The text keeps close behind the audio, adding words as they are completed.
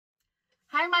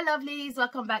Hi my lovelies,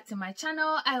 welcome back to my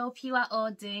channel. I hope you are all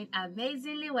doing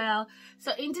amazingly well.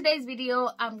 So in today's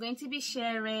video I'm going to be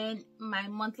sharing my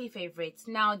monthly favorites.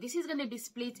 Now this is going to be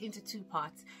split into two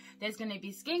parts. There's going to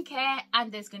be skincare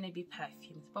and there's going to be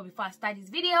perfumes. But before I start this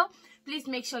video, please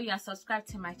make sure you are subscribed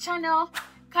to my channel.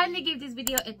 Kindly give this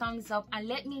video a thumbs up and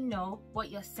let me know what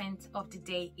your scent of the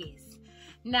day is.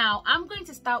 Now I'm going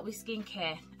to start with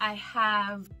skincare. I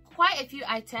have quite a few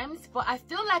items, but I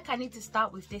feel like I need to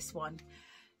start with this one.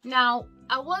 Now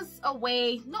I was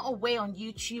not away on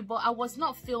YouTube, but I was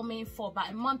not filming for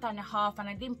about a month and a half and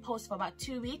I didn't post for about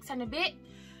 2 weeks and a bit,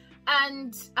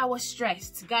 and I was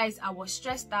stressed, guys. I was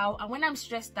stressed out, and when I'm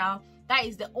stressed out, that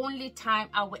is the only time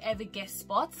I will ever get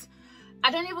spots. I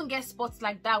don't even get spots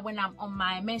like that when I'm on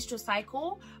my menstrual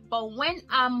cycle, but when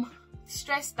I'm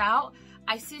stressed out,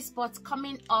 I see spots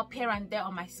coming up here and there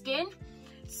on my skin.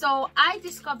 So I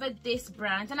discovered this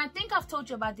brand, and I think I've told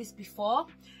you about this before,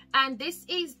 and this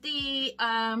is the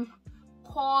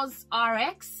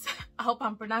Cosrx, I hope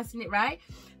I'm pronouncing it right,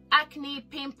 acne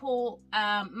pimple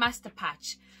master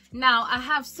patch. Now I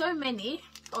have so many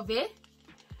of it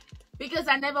because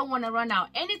I never want to run out.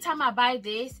 Anytime I buy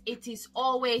this, it is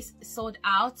always sold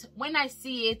out. When I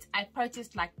see it, I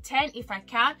purchase like 10 if I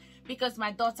can, because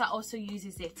my daughter also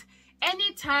uses it.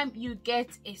 Anytime you get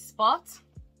a spot,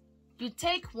 you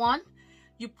take one,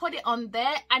 you put it on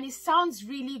there, and it sounds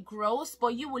really gross,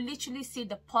 but you will literally see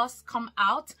the pus come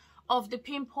out of the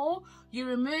pimple. You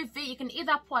remove it. You can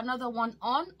either put another one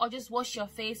on or just wash your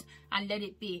face and let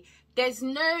it be. There's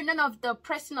none of the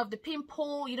pressing of the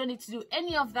pimple. You don't need to do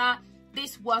any of that.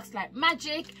 This works like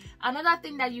magic. Another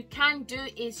thing that you can do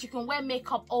is you can wear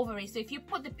makeup over it. So if you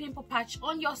put the pimple patch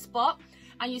on your spot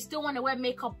and you still want to wear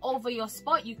makeup over your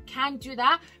spot, you can do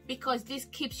that, because this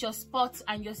keeps your spots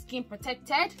and your skin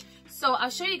protected. So I'll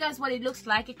show you guys what it looks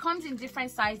like. It comes in different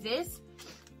sizes.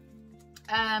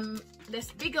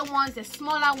 There's bigger ones, there's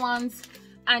smaller ones,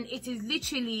 and it is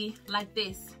literally like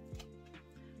this.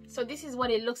 So this is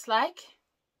what it looks like.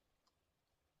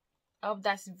 I hope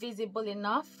that's visible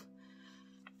enough.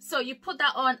 So you put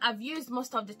that on. I've used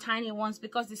most of the tiny ones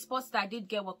because the spots that I did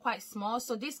get were quite small.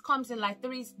 So this comes in like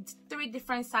three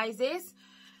different sizes,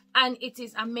 and it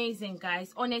is amazing,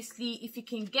 guys. Honestly, if you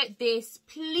can get this,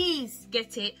 please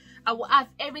get it. I will have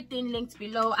everything linked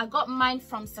below. I got mine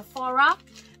from Sephora,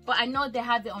 but I know they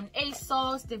have it on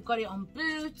ASOS. They've got it on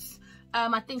Boots.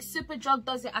 I think Superdrug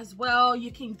does it as well.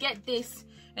 You can get this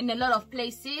in a lot of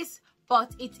places,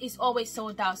 but it is always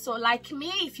sold out. So like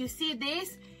me, if you see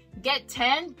this, get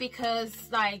 10, because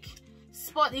like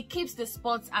it keeps the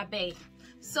spots at bay.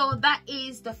 So that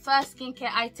is the first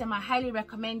skincare item. I highly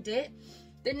recommend it.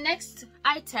 The next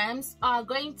items are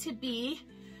going to be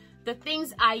the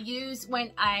things I use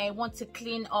when I want to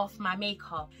clean off my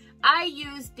makeup. I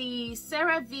use the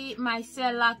CeraVe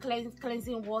Micellar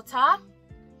cleansing water.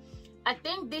 I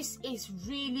think this is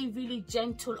really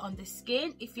gentle on the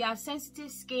skin. If you have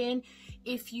sensitive skin,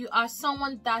 if you are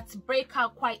someone that breaks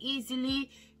out quite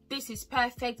easily, this is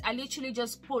perfect. I literally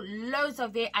just put loads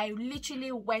of it. I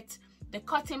literally wet the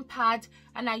cotton pad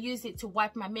and I use it to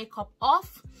wipe my makeup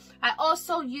off. I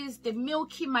also use the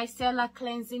Milky Micellar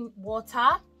cleansing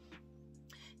water.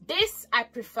 This I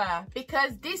prefer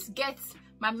because this gets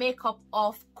my makeup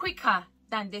off quicker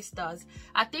than this does.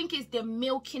 I think it's the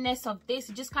milkiness of this.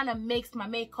 It just kind of makes my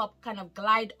makeup kind of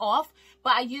glide off,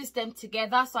 but I use them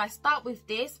together. So I start with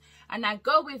this and I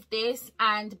go with this,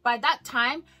 and by that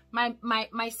time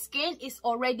my skin is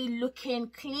already looking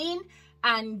clean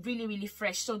and really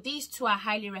fresh. So these two I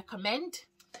highly recommend.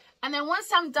 And then once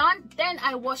I'm done, then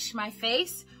I wash my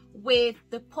face with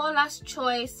the Paula's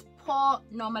Choice Pore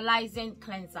Normalizing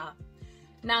Cleanser.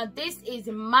 Now this is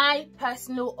my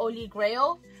personal holy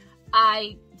grail.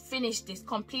 I finished this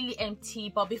completely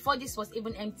empty, but before this was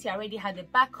even empty, I already had a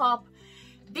backup.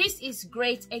 This is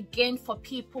great again for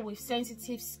people with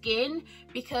sensitive skin,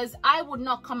 because I would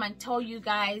not come and tell you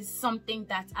guys something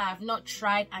that I have not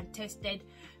tried and tested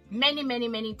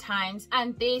many times.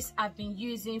 And this I've been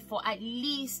using for at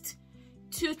least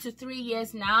 2 to 3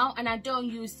 years now, and I don't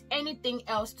use anything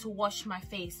else to wash my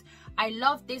face. I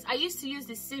love this. I used to use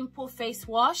the simple face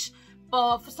wash,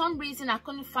 but for some reason I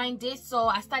couldn't find this, so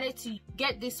I started to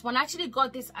get this one. I actually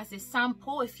got this as a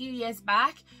sample a few years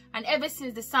back, and ever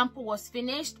since the sample was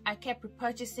finished, I kept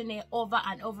repurchasing it over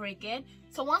and over again.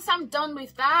 So once I'm done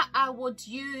with that, I would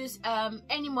use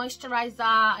any moisturizer.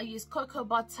 I use cocoa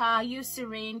butter,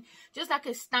 Eucerin, just like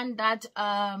a standard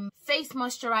face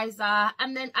moisturizer,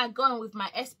 and then I go in with my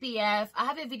SPF. I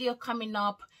have a video coming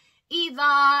up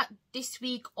either this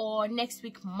week or next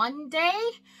week Monday.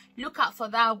 Look out for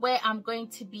that, where I'm going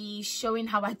to be showing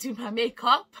how I do my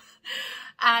makeup.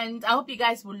 And I hope you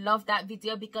guys will love that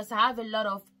video, because I have a lot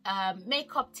of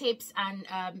makeup tips and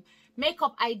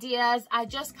makeup ideas. I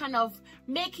just kind of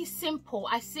make it simple.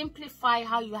 I simplify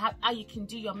how you can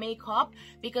do your makeup,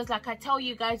 because like I tell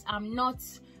you guys,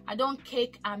 I don't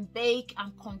cake and bake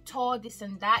and contour this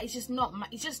and that. It's just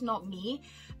not me.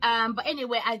 But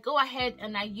anyway, I go ahead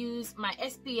and I use my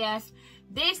SPF.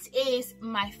 This is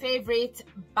my favorite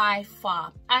by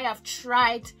far. I have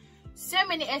tried so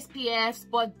many SPFs,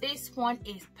 but this one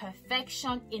is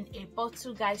perfection in a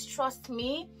bottle, guys. Trust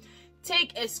me.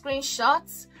 Take a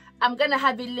screenshot. I'm gonna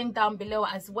have it linked down below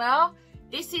as well.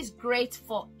 This is great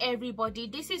for everybody.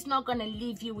 This is not gonna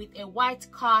leave you with a white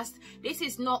cast. This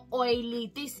is not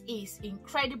oily. This is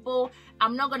incredible.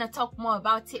 I'm not gonna talk more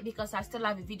about it because I still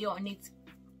have a video on it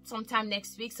sometime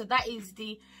next week. So that is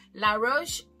the La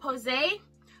Roche-Posay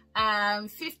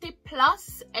 50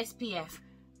 plus SPF.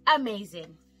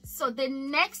 Amazing. So the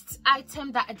next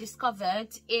item that I discovered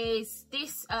is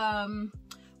this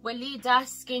𝗏𝗏𝗏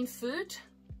skin food.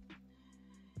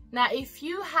 Now, if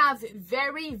you have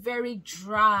very, very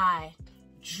dry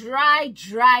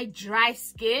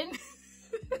skin,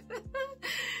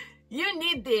 you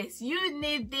need this. You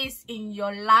need this in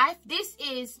your life. This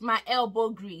is my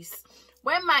elbow grease.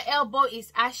 When my elbow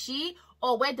is ashy,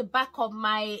 or where the back of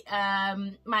my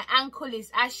my ankle is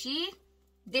ashy,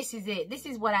 this is it. This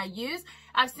is what I use.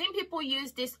 I've seen people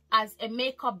use this as a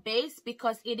makeup base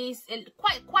because it is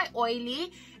quite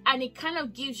oily and it kind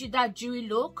of gives you that dewy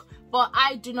look. But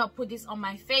I do not put this on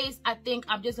my face. I think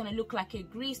I'm just gonna look like a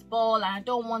grease ball, and I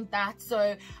don't want that,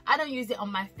 so I don't use it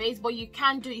on my face. But you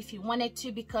can do if you wanted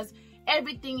to, because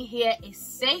everything here is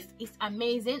safe. It's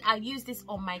amazing. I use this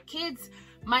on my kids.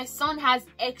 My son has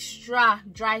extra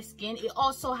dry skin. It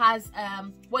also has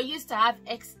what used to have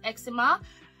eczema,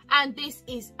 and this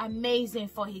is amazing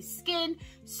for his skin.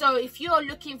 So if you're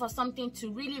looking for something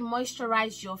to really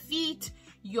moisturize your feet,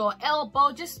 your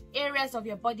elbow, just areas of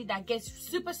your body that gets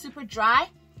super dry,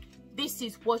 this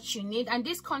is what you need. And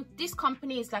this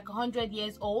company is like 100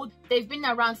 years old. They've been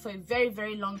around for a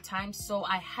very long time, so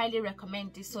I highly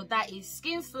recommend this. So that is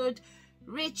Skin Food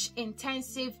Rich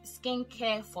Intensive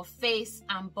Skincare for face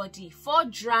and body for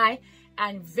dry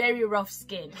and very rough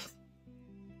skin.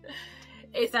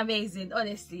 It's amazing,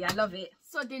 honestly. I love it.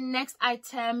 So the next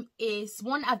item is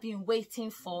one I've been waiting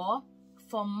for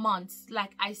months.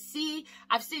 Like I've seen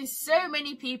so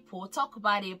many people talk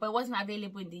about it, but it wasn't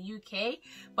available in the UK.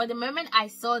 But the moment I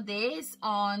saw this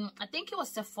on, I think it was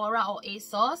Sephora or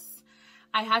ASOS,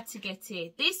 I had to get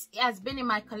it. This has been in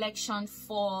my collection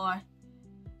for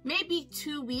maybe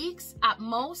 2 weeks at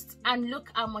most, and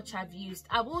look how much I've used.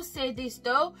 I will say this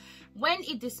though, when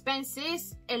it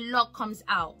dispenses, a lot comes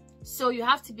out, so you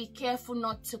have to be careful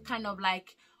not to kind of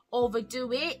like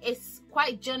overdo it. It's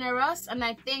quite generous, and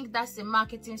I think that's a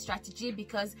marketing strategy,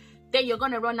 because then you're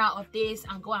gonna run out of this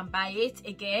and go and buy it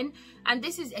again. And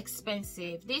this is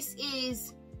expensive. This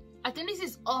is, I think this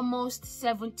is almost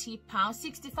 £70,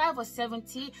 65 or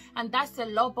 70, and that's a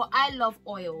lot. But I love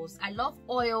oils.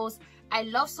 I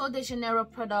love Sol de Janeiro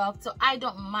products, so I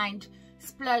don't mind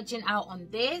splurging out on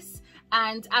this.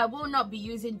 And I will not be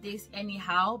using this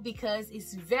anyhow because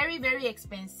it's very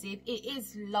expensive. It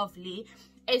is lovely.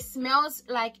 It smells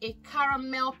like a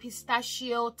caramel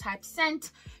pistachio type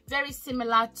scent, very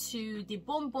similar to the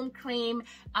Boom Boom cream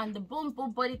and the Boom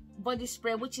Boom body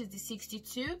spray, which is the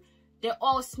 62. They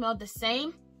all smell the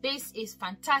same. This is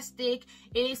fantastic.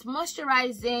 It is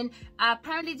moisturizing.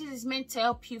 Apparently this is meant to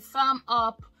help you firm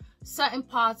up certain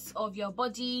parts of your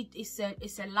body. It's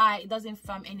a lie. It doesn't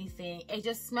firm anything. It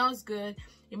just smells good.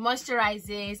 It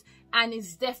moisturizes, and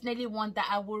it's definitely one that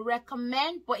I will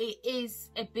recommend, but it is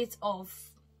a bit of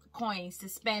coins to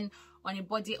spend on a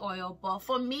body oil. But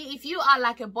for me, if you are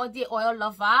like a body oil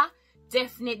lover,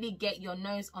 definitely get your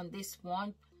nose on this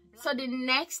one. So the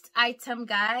next item,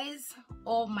 guys,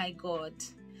 oh my god,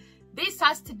 this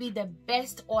has to be the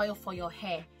best oil for your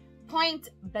hair, point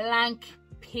blank,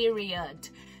 period.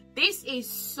 This is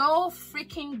so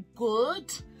freaking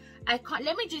good.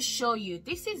 Let me just show you.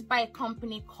 This is by a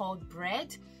company called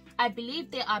Bread. I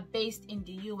believe they are based in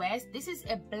the US. This is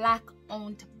a black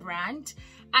owned brand,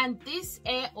 and this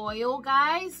hair oil,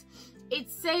 guys, it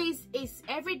says it's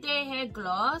everyday hair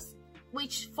gloss,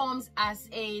 which forms as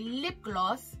a lip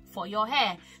gloss for your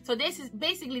hair. So this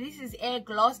is hair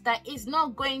gloss that is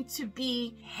not going to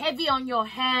be heavy on your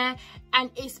hair. and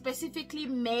it's specifically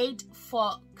made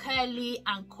for curly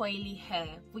and coily hair,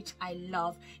 which I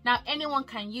love. Now anyone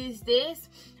can use this,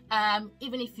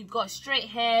 even if you've got straight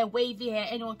hair, wavy hair,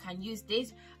 anyone can use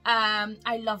this.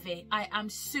 I love it. I am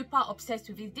super obsessed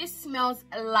with it. This smells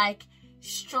like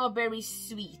strawberry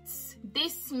sweets.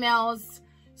 This smells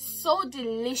so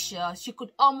delicious, you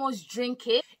could almost drink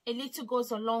it. A little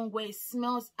goes a long way. It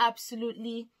smells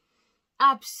absolutely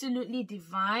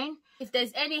divine. If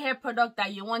there's any hair product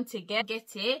that you want to get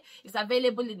it. It's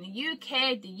available in the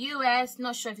UK, the US,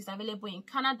 not sure if it's available in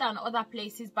Canada and other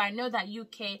places, but I know that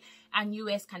UK and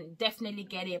US can definitely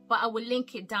get it, but I will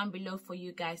link it down below for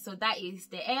you guys. So that is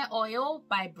the Hair Oil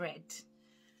by Bread.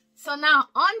 So now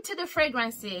on to the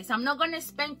fragrances. I'm not going to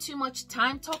spend too much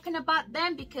time talking about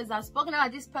them because I've spoken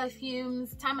about these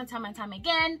perfumes time and time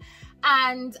again,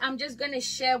 and I'm just going to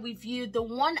share with you the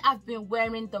one I've been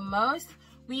wearing the most.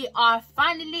 We are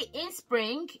finally in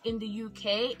spring in the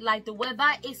UK. Like, the weather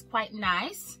is quite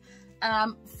nice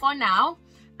for now,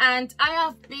 and I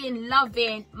have been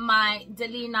loving my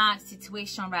Delina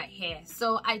situation right here.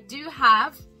 So I do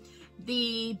have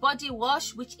the body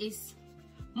wash, which is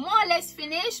more or less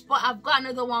finished, but I've got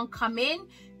another one coming.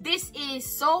 This is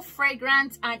so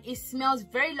fragrant and it smells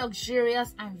very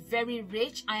luxurious and very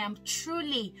rich. I am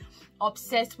truly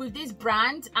obsessed with this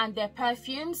brand and their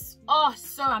perfumes. Oh,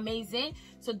 so amazing.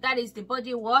 So that is the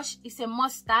body wash. It's a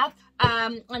must have.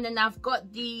 And then I've got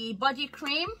the body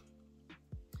cream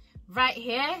right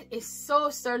here. It's so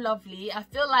lovely. I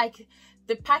feel like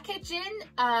the packaging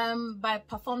by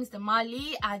Parfums de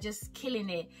Mali are just killing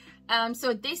it.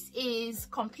 So this is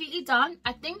completely done.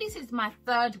 I think this is my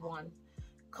third one.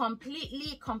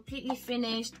 Completely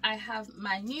finished. I have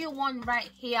my new one right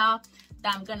here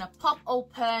that I'm gonna pop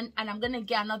open, and I'm gonna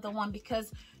get another one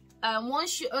because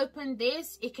once you open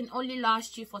this, it can only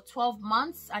last you for 12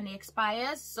 months and it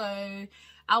expires. So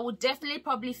I will definitely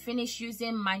probably finish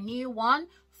using my new one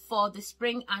for the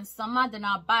spring and summer, then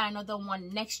I'll buy another one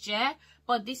next year.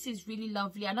 But this is really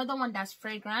lovely. Another one that's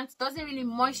fragrant, doesn't really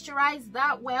moisturize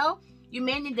that well. You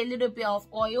may need a little bit of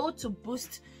oil to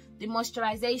boost the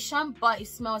moisturization, but it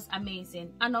smells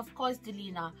amazing. And of course,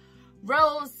 Delina,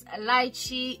 rose,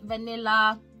 lychee,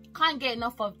 vanilla. Can't get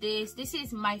enough of this. This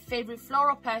is my favorite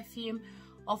floral perfume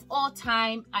of all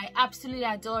time. I absolutely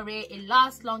adore it. It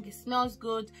lasts long, it smells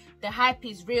good, the hype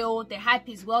is real, the hype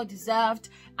is well deserved,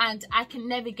 and I can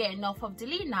never get enough of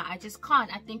Delina. I just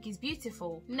can't. I think it's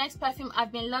beautiful. Next perfume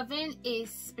I've been loving is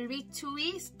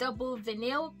Spiritueuse Double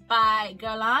Vanille by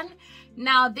Guerlain.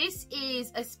 Now this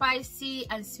is a spicy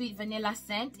and sweet vanilla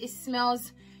scent. It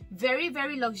smells very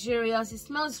luxurious. It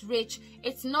smells rich.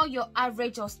 It's not your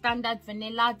average or standard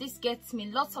vanilla. This gets me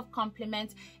lots of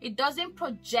compliments. It doesn't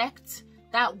project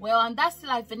that well, and that's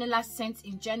like vanilla scents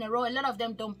in general. A lot of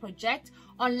them don't project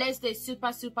unless they're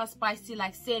super spicy,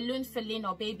 like say Une Nuit Nomade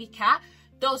or Baby Cat.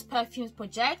 Those perfumes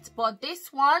project, but this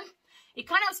one, it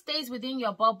kind of stays within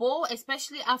your bubble,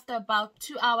 especially after about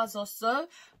 2 hours or so.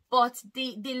 But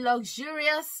the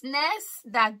luxuriousness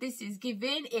that this is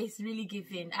giving is really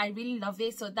giving. I really love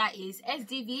it. So that is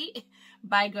SDV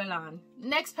by Guerlain.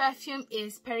 Next perfume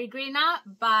is Peregrina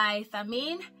by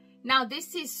Thameen. Now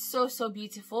this is so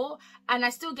beautiful, and I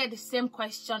still get the same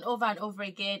question over and over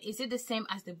again. Is it the same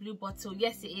as the blue bottle?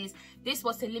 Yes, it is. This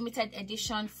was a limited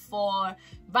edition for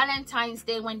Valentine's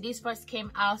Day when this first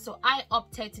came out, so I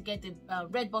opted to get the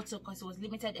red bottle because it was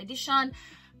limited edition,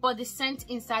 but the scent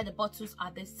inside the bottles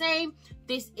are the same.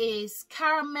 This is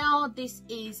caramel. This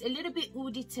is a little bit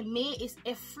woody to me. It's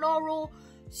a floral,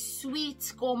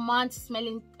 sweet, gourmand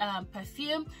smelling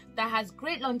perfume that has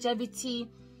great longevity.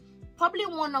 Probably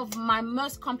one of my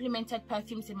most complimented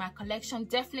perfumes in my collection,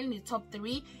 definitely in the top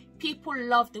 3. People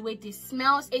love the way this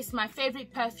smells. It's my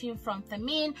favorite perfume from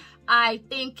Thameen. I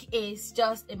think it's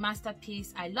just a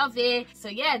masterpiece. I love it. So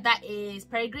yeah, that is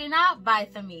Peregrina by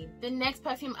Thameen. The next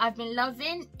perfume I've been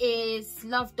loving is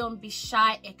Love Don't Be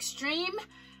Shy Extreme.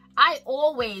 I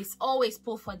always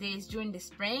pull for this during the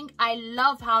spring. I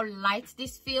love how light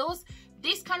this feels.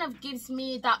 This kind of gives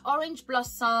me that orange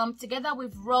blossom together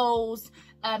with rose.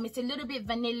 It's a little bit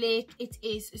vanillic. It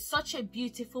is such a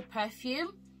beautiful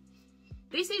perfume.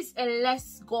 This is a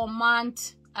less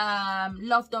gourmand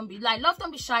Love Don't Be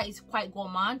Shy is quite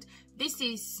gourmand. This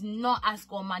is not as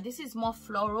gourmand. This is more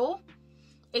floral.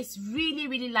 It's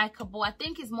really likable. I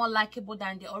think it's more likable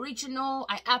than the original.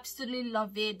 I absolutely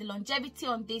love it. The longevity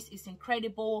on this is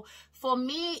incredible. For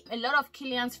me, a lot of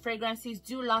Kilian's fragrances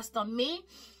do last on me,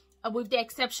 with the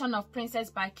exception of Princess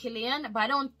by Kilian, but I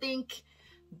don't think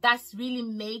that's really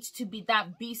made to be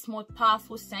that beast mode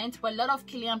powerful scent. But a lot of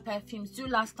Kilian perfumes do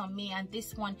last on me, and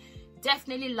this one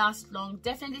definitely lasts long,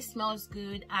 definitely smells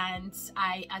good, and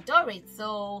I adore it.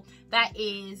 So that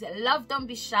is Love Don't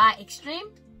Be Shy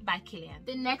Extreme by Kilian.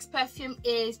 The next perfume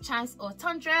is Chance or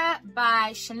Tendre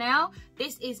by Chanel.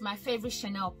 This is my favorite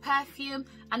Chanel perfume,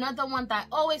 another one that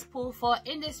I always pull for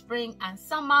in the spring and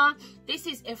summer. This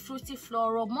is a fruity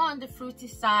floral, more on the fruity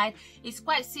side. It's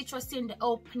quite citrusy in the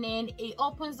opening. It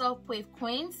opens up with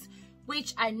quince,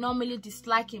 which I normally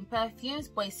dislike in perfumes,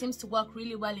 but it seems to work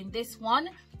really well in this one.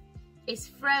 It's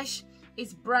fresh,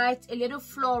 it's bright, a little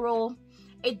floral.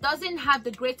 It doesn't have the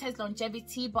greatest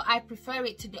longevity, but I prefer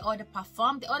it to the Eau de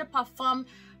Parfum. The Eau de Parfum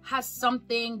has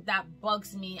something that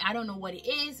bugs me. I don't know what it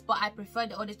is, but I prefer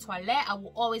the Eau de Toilette. I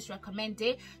will always recommend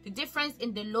it. The difference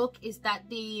in the look is that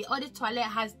the Eau de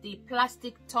Toilette has the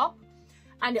plastic top,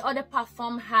 and the Eau de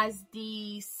Parfum has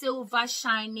the silver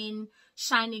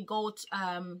shiny gold,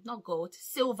 not gold,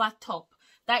 silver top.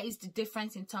 That is the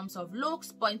difference in terms of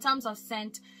looks, but in terms of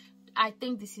scent, I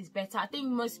think this is better. I think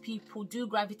most people do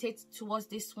gravitate towards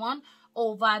this one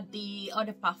over the Eau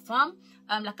de Parfum.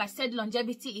 Like I said,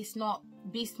 longevity is not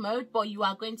beast mode, but you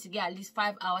are going to get at least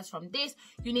 5 hours from this.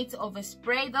 You need to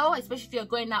overspray though, especially if you're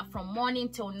going out from morning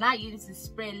till night. You need to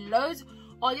spray loads,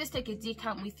 or just take a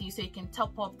decant with you so you can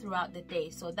top up throughout the day.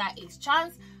 So that is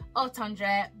Chance or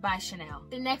Tendre by Chanel.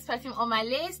 The next perfume on my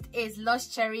list is Lush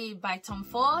Cherry by Tom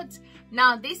Ford.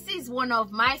 Now this is one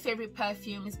of my favorite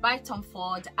perfumes by Tom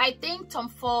Ford. I think Tom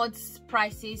Ford's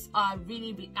prices are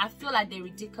really, I feel like they're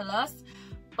ridiculous,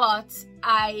 but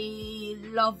I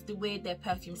love the way their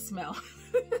perfumes smell.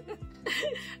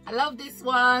 I love this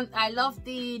one. I love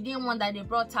the new one that they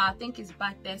brought out. I think it's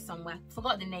back there somewhere,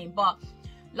 forgot the name, but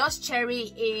Lush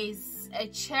Cherry is a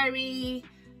cherry,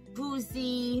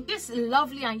 boozy, just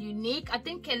lovely and unique. I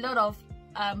think a lot of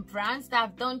brands that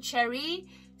have done cherry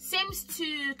seems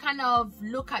to kind of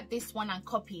look at this one and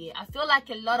copy it. I feel like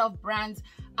a lot of brands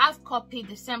have copied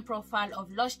the same profile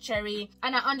of Lush Cherry,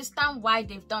 and I understand why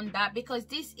they've done that, because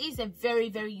this is a very,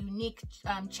 very unique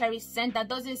cherry scent that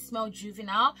doesn't smell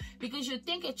juvenile, because you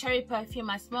think a cherry perfume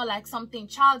might smell like something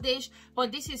childish,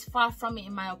 but this is far from it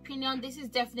in my opinion. This is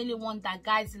definitely one that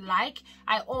guys like.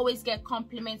 I always get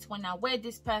compliments when I wear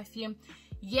this perfume.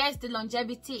 Yes, the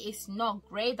longevity is not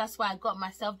great. That's why I got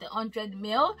myself the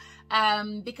 100ml,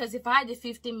 because if I had the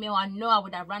 50ml, I know I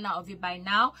would have run out of it by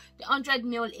now. The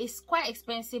 100ml is quite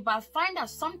expensive, but I find that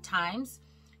sometimes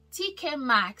TK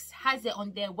Maxx has it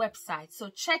on their website. So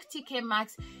check TK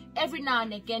Maxx every now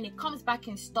and again. It comes back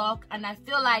in stock, and I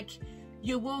feel like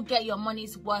you will get your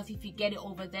money's worth if you get it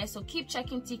over there. So keep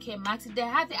checking TK Maxx. If they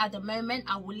have it at the moment,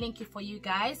 I will link it for you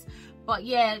guys. But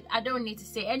yeah, I don't need to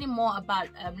say any more about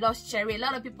Lush Cherry. A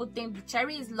lot of people think the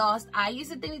cherry is lost. I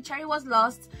used to think the cherry was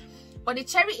lost, but the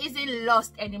cherry isn't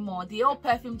lost anymore. The old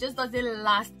perfume just doesn't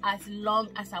last as long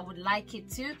as I would like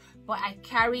it to, but I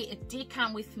carry a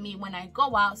decant with me when I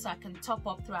go out so I can top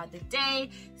up throughout the day.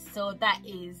 So that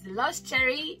is Lush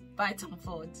Cherry by Tom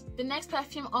Ford. The next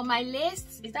perfume on my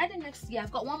list, is that the next? Yeah,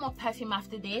 I've got one more perfume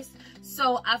after this.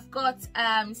 So I've got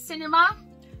Cinema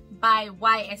by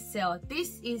YSL.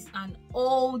 This is an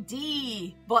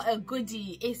oldie but a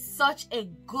goodie. It's such a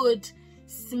good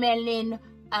smelling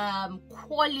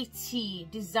quality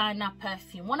designer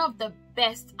perfume, one of the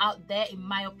best out there in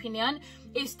my opinion.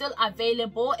 It's still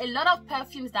available. A lot of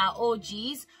perfumes that are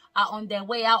OGs are on their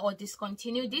way out or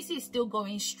discontinued. This is still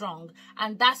going strong,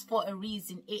 and that's for a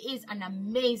reason. It is an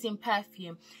amazing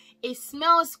perfume. It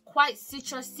smells quite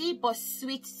citrusy, but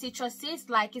sweet citruses.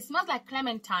 Like, it smells like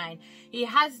clementine. It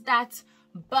has that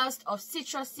burst of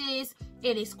citruses.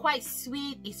 It is quite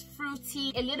sweet, it's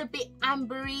fruity, a little bit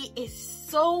ambery. It's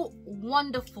so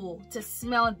wonderful to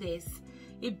smell this.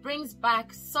 It brings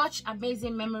back such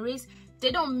amazing memories. They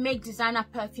don't make designer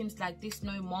perfumes like this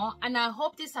no more, and I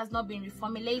hope this has not been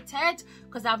reformulated,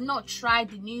 because I've not tried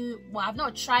the new, well, I've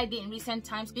not tried it in recent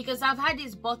times, because I've had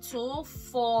this bottle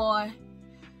for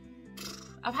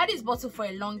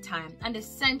a long time, and the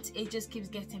scent, it just keeps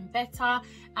getting better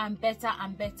and better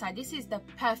and better. This is the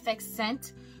perfect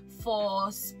scent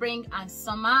for spring and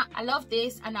summer. I love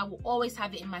this, and I will always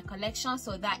have it in my collection.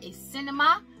 So that is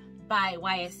Cinema by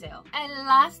YSL. And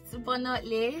last but not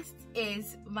least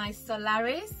is my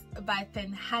Solaris by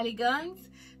Penhaligon.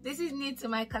 This is new to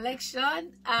my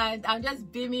collection, and I'm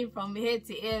just beaming from ear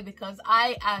to ear because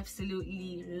I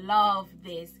absolutely love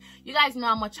this. You guys know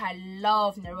how much I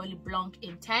love Neroli Blanc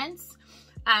Intense,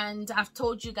 and I've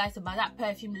told you guys about that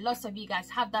perfume. Lots of you guys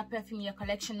have that perfume in your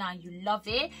collection now and you love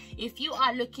it. If you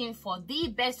are looking for the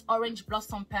best orange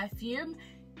blossom perfume,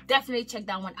 definitely check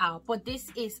that one out. But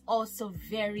this is also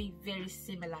very, very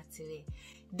similar to it.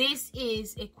 This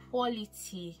is a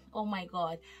quality, oh my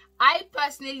god. I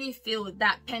personally feel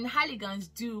that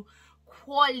Penhaligons do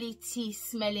quality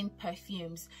smelling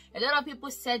perfumes. A lot of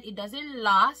people said it doesn't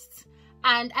last,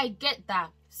 and I get that.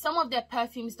 Some of their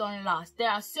perfumes don't last. There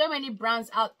are so many brands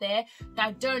out there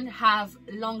that don't have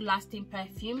long-lasting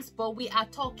perfumes, but we are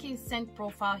talking scent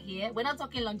profile here. We're not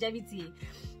talking longevity.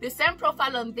 The scent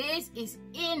profile on this is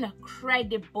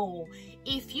incredible.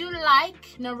 If you like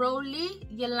Neroli,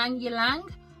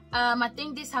 𝗏𝗏𝗏, I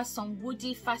think this has some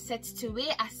woody facets to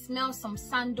it. I smell some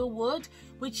sandalwood,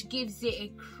 which gives it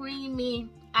a creamy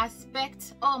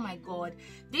aspect. Oh my god,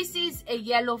 this is a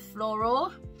yellow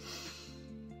floral.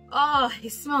 Oh,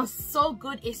 it smells so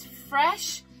good. It's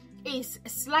fresh, it's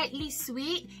slightly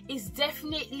sweet, it's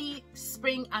definitely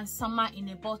spring and summer in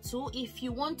a bottle. If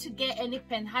you want to get any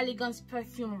Penhaligon's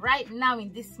perfume right now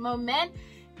in this moment,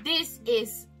 this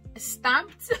is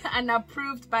stamped and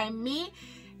approved by me.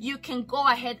 You can go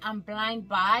ahead and blind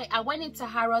buy. I went into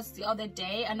Harrods the other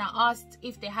day and I asked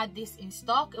if they had this in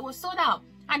stock. It was sold out,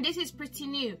 and this is pretty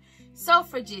new.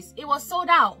 Selfridges, it was sold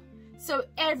out. So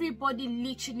everybody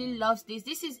literally loves this.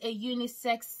 This is a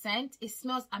unisex scent. It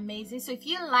smells amazing. So if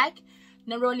you like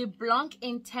Neroli Blanc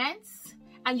Intense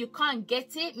and you can't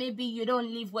get it, maybe you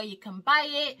don't live where you can buy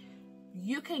it,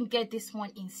 you can get this one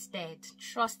instead.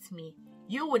 Trust me,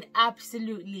 you would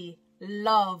absolutely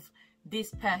love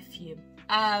this perfume.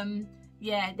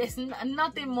 Yeah, there's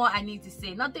nothing more I need to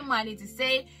say. Nothing more I need to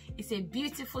say. It's a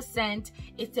beautiful scent.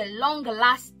 It's a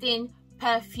long-lasting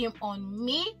perfume on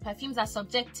me. Perfumes are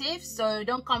subjective, so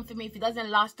don't come for me if it doesn't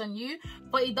last on you,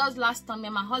 but it does last on me.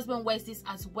 My husband wears this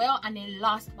as well, and it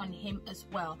lasts on him as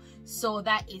well. So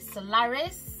that is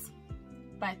Solaris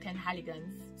by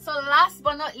Penhaligon. So last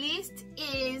but not least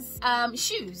is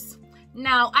shoes.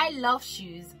 Now I love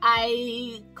shoes.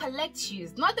 I collect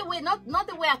shoes, not the way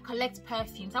I collect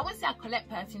perfumes. I won't say I collect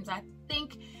perfumes. I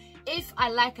think if I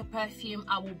like a perfume,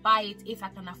 I will buy it if I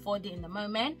can afford it in the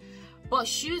moment. But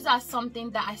shoes are something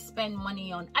that I spend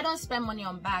money on. I don't spend money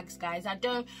on bags, guys.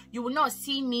 You will not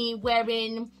see me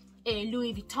wearing a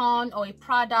Louis Vuitton or a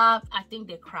Prada. I think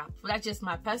they're crap. That's just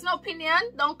my personal opinion.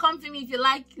 Don't come for me if you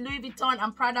like Louis Vuitton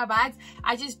and Prada bags.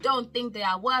 I just don't think they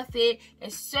are worth it.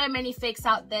 There's so many fakes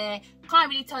out there. Can't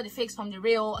really tell the fakes from the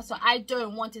real. So I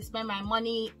don't want to spend my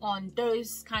money on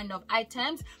those kind of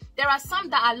items. There are some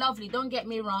that are lovely, don't get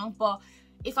me wrong, but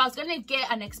if I was gonna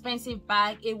get an expensive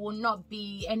bag, it will not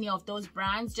be any of those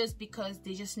brands, just because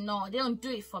they don't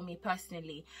do it for me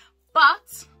personally.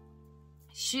 But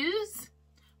shoes,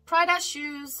 Prada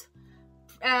shoes,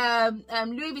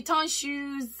 Louis Vuitton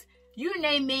shoes, you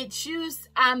name it, shoes,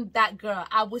 I'm that girl.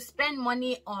 I will spend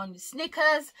money on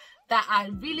sneakers that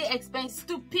are really expensive,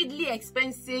 stupidly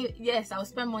expensive. Yes, I will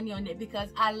spend money on it because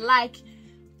I like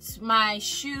my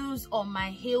shoes or my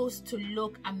heels to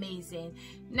look amazing.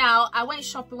 Now I went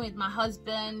shopping with my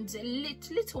husband a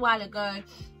little while ago,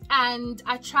 and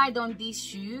I tried on these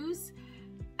shoes,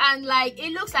 and like,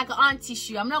 it looks like an auntie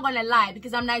shoe. I'm not gonna lie,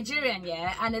 because I'm Nigerian,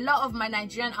 yeah, and a lot of my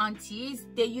Nigerian aunties,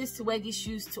 they used to wear these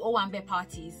shoes to 𝗏𝗏𝗶𝗿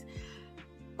parties,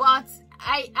 but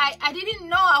I didn't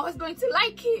know I was going to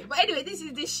like it. But anyway, this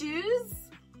is the shoes.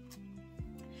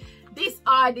 These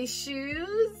are the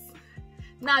shoes.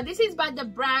 Now this is by the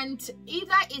brand,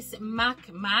 either it's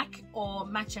𝐼𝐸 or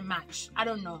Match and Match, I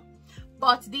don't know,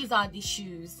 but these are the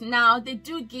shoes. Now they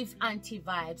do give auntie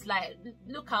vibes, like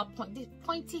look how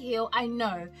pointy heel, I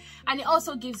know, and it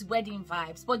also gives wedding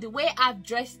vibes. But the way I've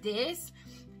dressed this,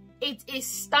 it is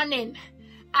stunning,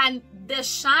 and the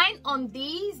shine on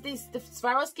these, the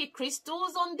Swarovski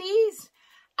crystals on these,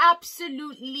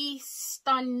 absolutely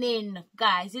stunning,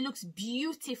 guys. It looks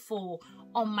beautiful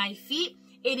on my feet.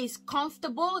 It is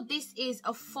comfortable. This is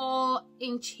a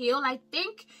 4-inch heel, I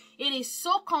think. It is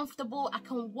so comfortable. I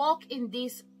can walk in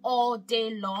this all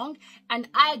day long, and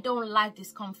I don't like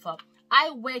discomfort. I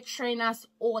wear trainers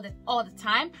all the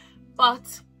time,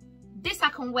 but this I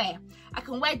can wear. I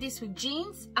can wear this with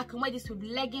jeans. I can wear this with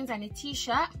leggings and a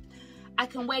t-shirt. I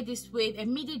can wear this with a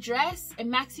midi dress, a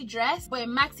maxi dress, but a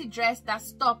maxi dress that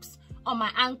stops on my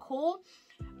ankle.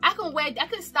 I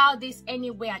can style this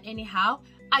anywhere and anyhow.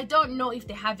 I don't know if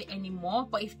they have it anymore,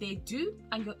 but if they do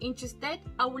and you're interested,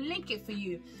 I will link it for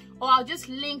you, or I'll just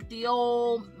link the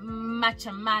old Match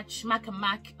and Match,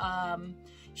 𝐸𝗏𝗏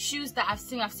shoes that I've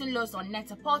seen. I've seen loads on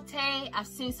Net-a-Porter. I've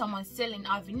seen someone selling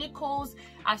Harvey Nichols.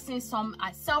 I've seen some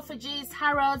at Selfridges,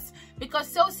 Harrods, because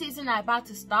sale season are about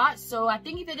to start. So I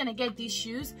think if you're gonna get these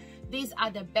shoes, these are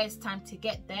the best time to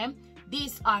get them.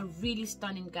 These are really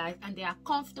stunning, guys, and they are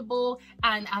comfortable,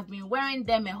 and I've been wearing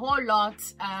them a whole lot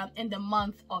in the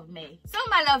month of May. So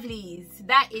my lovelies,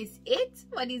 that is it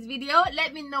for this video.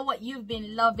 Let me know what you've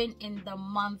been loving in the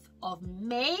month of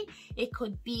May. It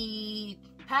could be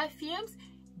perfumes,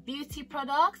 beauty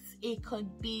products, it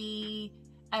could be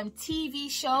TV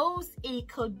shows, it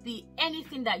could be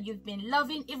anything that you've been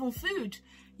loving, even food.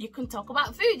 You can talk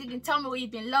about food. You can tell me what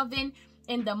you've been loving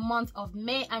in the month of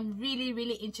May. I'm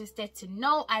really interested to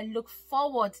know. I look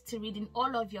forward to reading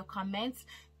all of your comments.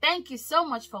 Thank you so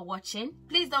much for watching.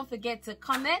 Please don't forget to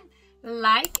comment,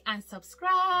 like, and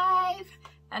subscribe.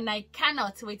 And I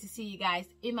cannot wait to see you guys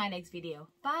in my next video.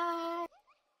 Bye.